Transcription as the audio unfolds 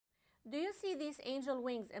Do you see these angel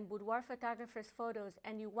wings in boudoir photographers' photos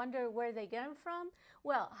and you wonder where they get them from?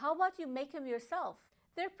 Well, how about you make them yourself?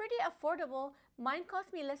 They're pretty affordable. Mine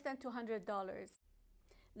cost me less than $200.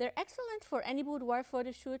 They're excellent for any boudoir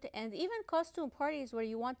photo shoot and even costume parties where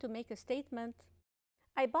you want to make a statement.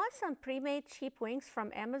 I bought some pre-made cheap wings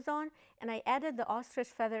from Amazon and I added the ostrich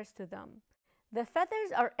feathers to them. The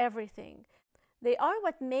feathers are everything. They are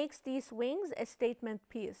what makes these wings a statement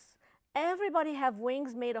piece. Everybody have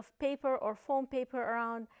wings made of paper or foam paper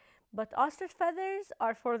around, but ostrich feathers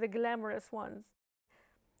are for the glamorous ones.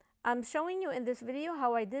 I'm showing you in this video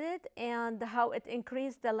how I did it and how it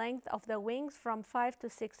increased the length of the wings from 5 to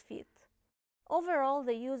 6 feet. Overall,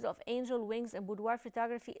 the use of angel wings in boudoir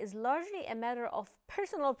photography is largely a matter of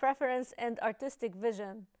personal preference and artistic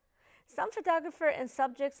vision. Some photographers and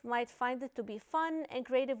subjects might find it to be fun and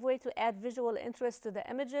creative way to add visual interest to the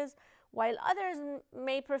images, while others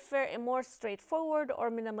may prefer a more straightforward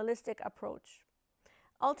or minimalistic approach.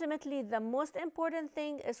 Ultimately, the most important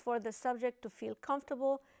thing is for the subject to feel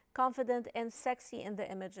comfortable, confident, and sexy in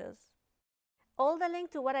the images. All the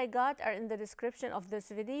links to what I got are in the description of this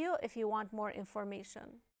video if you want more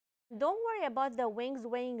information. Don't worry about the wings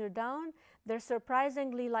weighing you down, they're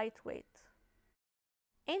surprisingly lightweight.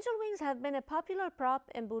 Angel wings have been a popular prop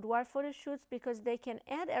in boudoir photo shoots because they can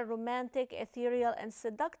add a romantic, ethereal, and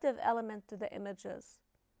seductive element to the images.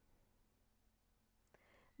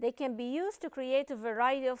 They can be used to create a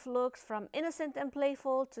variety of looks from innocent and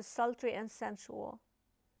playful to sultry and sensual.